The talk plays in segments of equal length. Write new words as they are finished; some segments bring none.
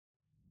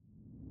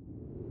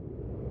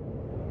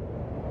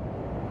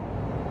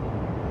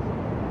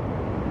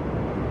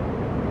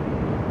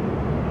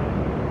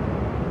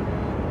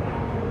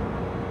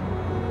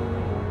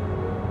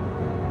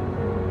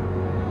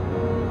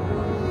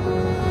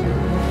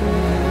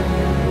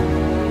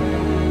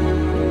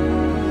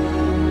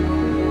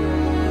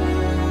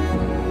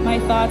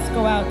thoughts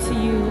go out to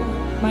you,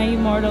 my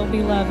immortal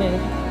beloved.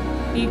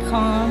 Be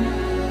calm,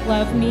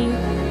 love me,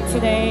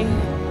 today,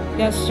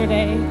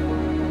 yesterday.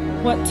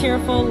 What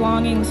tearful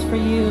longings for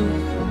you,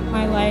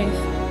 my life,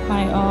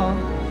 my all.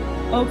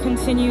 Oh,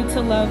 continue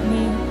to love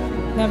me,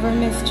 never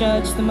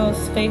misjudge the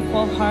most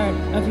faithful heart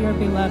of your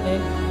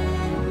beloved.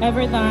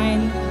 Ever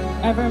thine,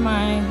 ever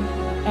mine,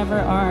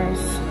 ever ours.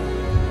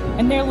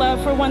 And their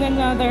love for one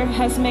another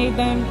has made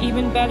them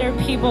even better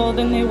people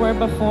than they were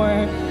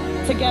before.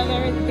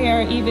 Together, they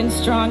are even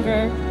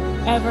stronger,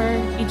 ever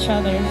each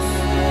other's.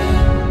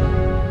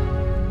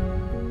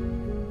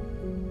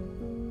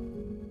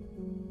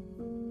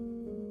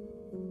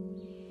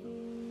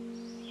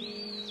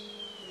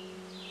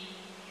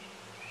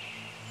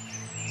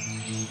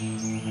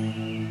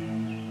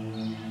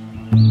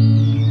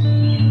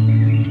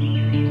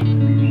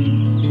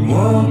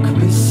 Walk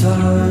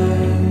beside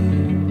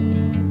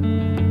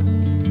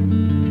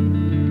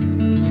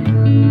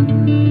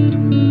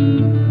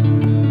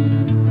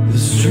the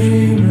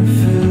stream of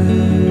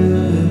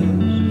fish,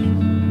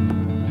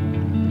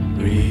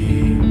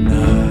 reunited.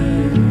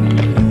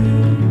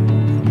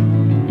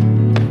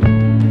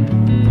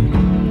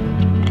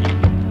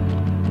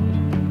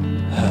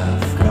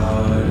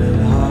 Half-guarded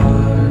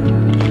heart,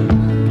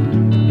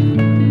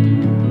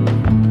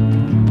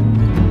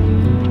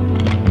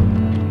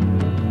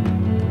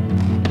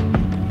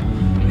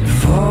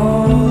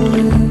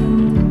 falling.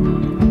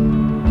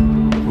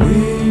 We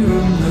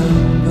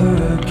remember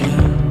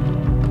again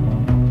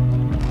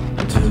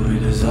till we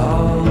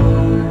dissolve,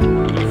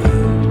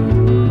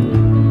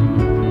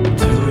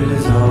 till we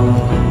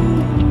dissolve.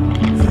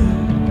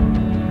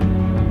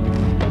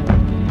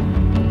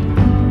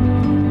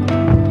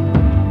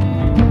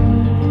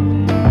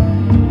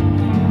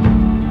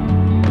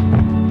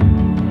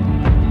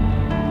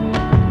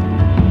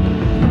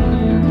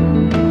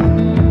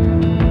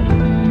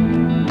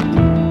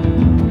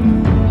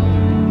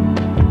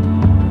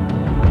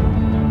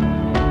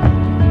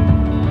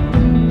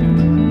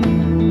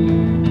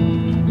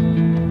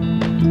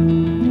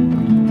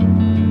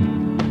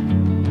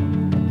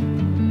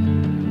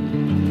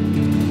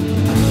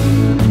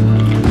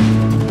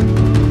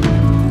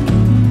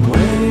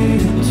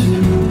 Waiting to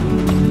the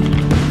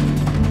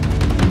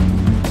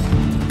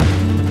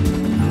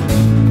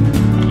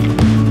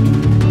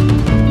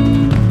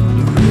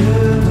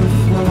river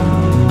flow,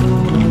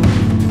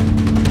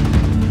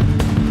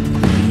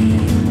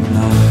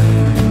 reunited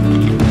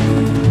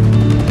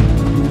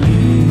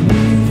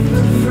beneath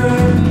the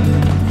fray.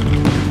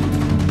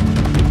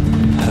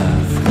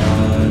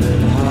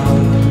 Half-guarded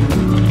heart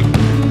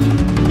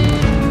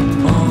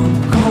on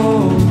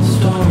cold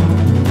stone.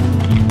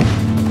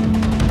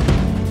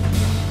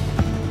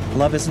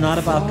 Love is not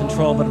about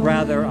control, but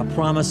rather a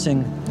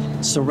promising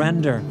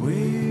surrender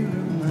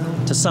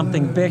to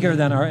something bigger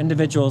than our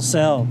individual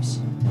selves.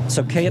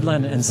 So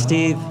Caitlin and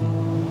Steve,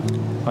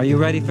 are you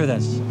ready for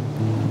this?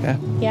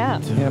 Yeah.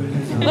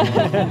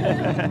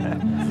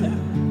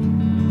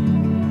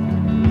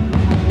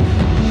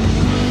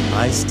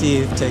 I,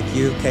 Steve, take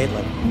you,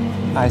 Caitlin,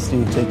 I,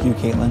 Steve, take you,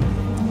 Caitlin,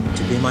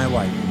 to be my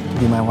wife. to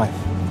be my wife.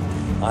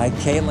 I,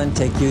 Caitlin,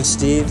 take you,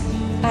 Steve,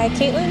 I,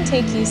 Caitlin,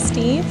 take you,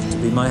 Steve, to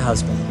be my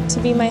husband, to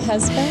be my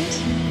husband,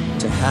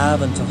 to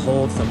have and to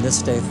hold from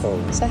this day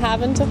forward, to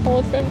have and to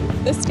hold from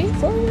this day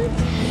forward,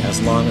 as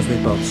long as we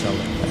both shall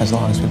live. As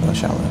long as we both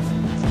shall live.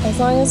 as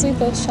long as we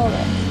both shall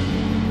live.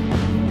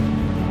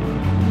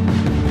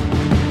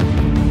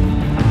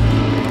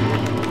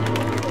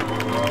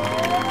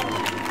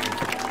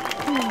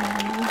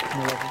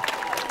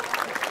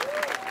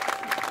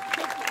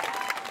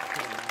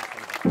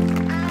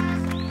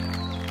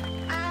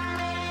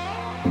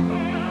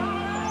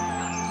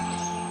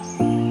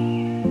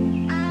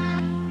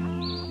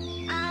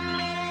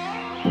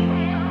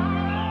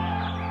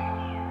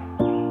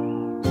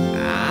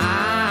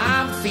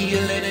 I'm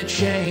feeling a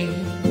change.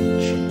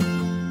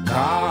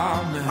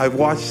 I've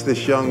watched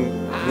this young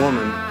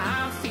woman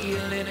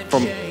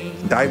from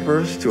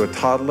diapers to a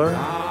toddler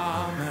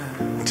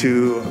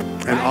to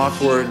an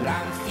awkward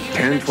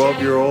 10,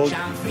 12-year-old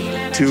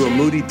to a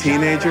moody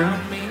teenager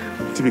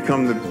to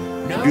become the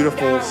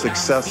beautiful,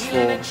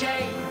 successful,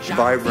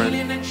 vibrant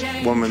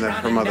woman that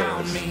her mother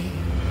is.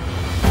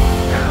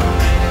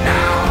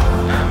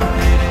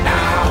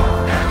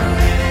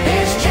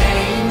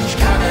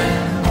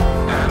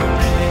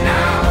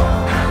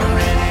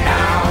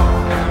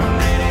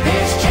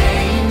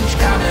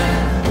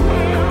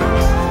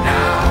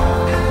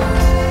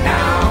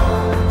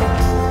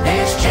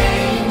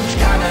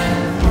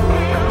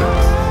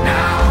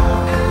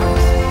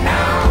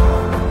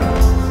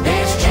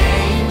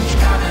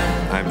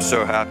 I'm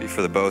so happy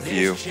for the both of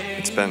you.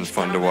 It's been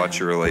fun to watch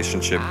your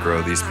relationship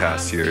grow these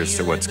past years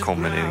to what's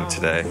culminating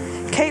today.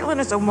 Caitlin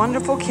is a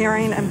wonderful,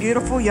 caring, and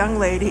beautiful young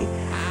lady,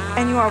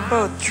 and you are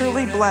both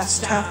truly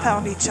blessed to have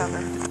found each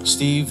other.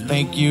 Steve,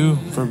 thank you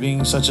for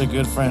being such a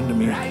good friend to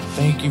me.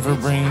 Thank you for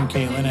bringing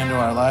Caitlin into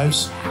our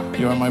lives.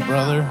 You are my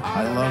brother.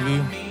 I love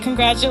you.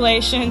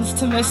 Congratulations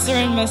to Mr.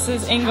 and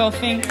Mrs.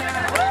 Ingolfink.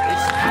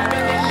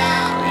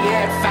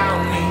 Yeah,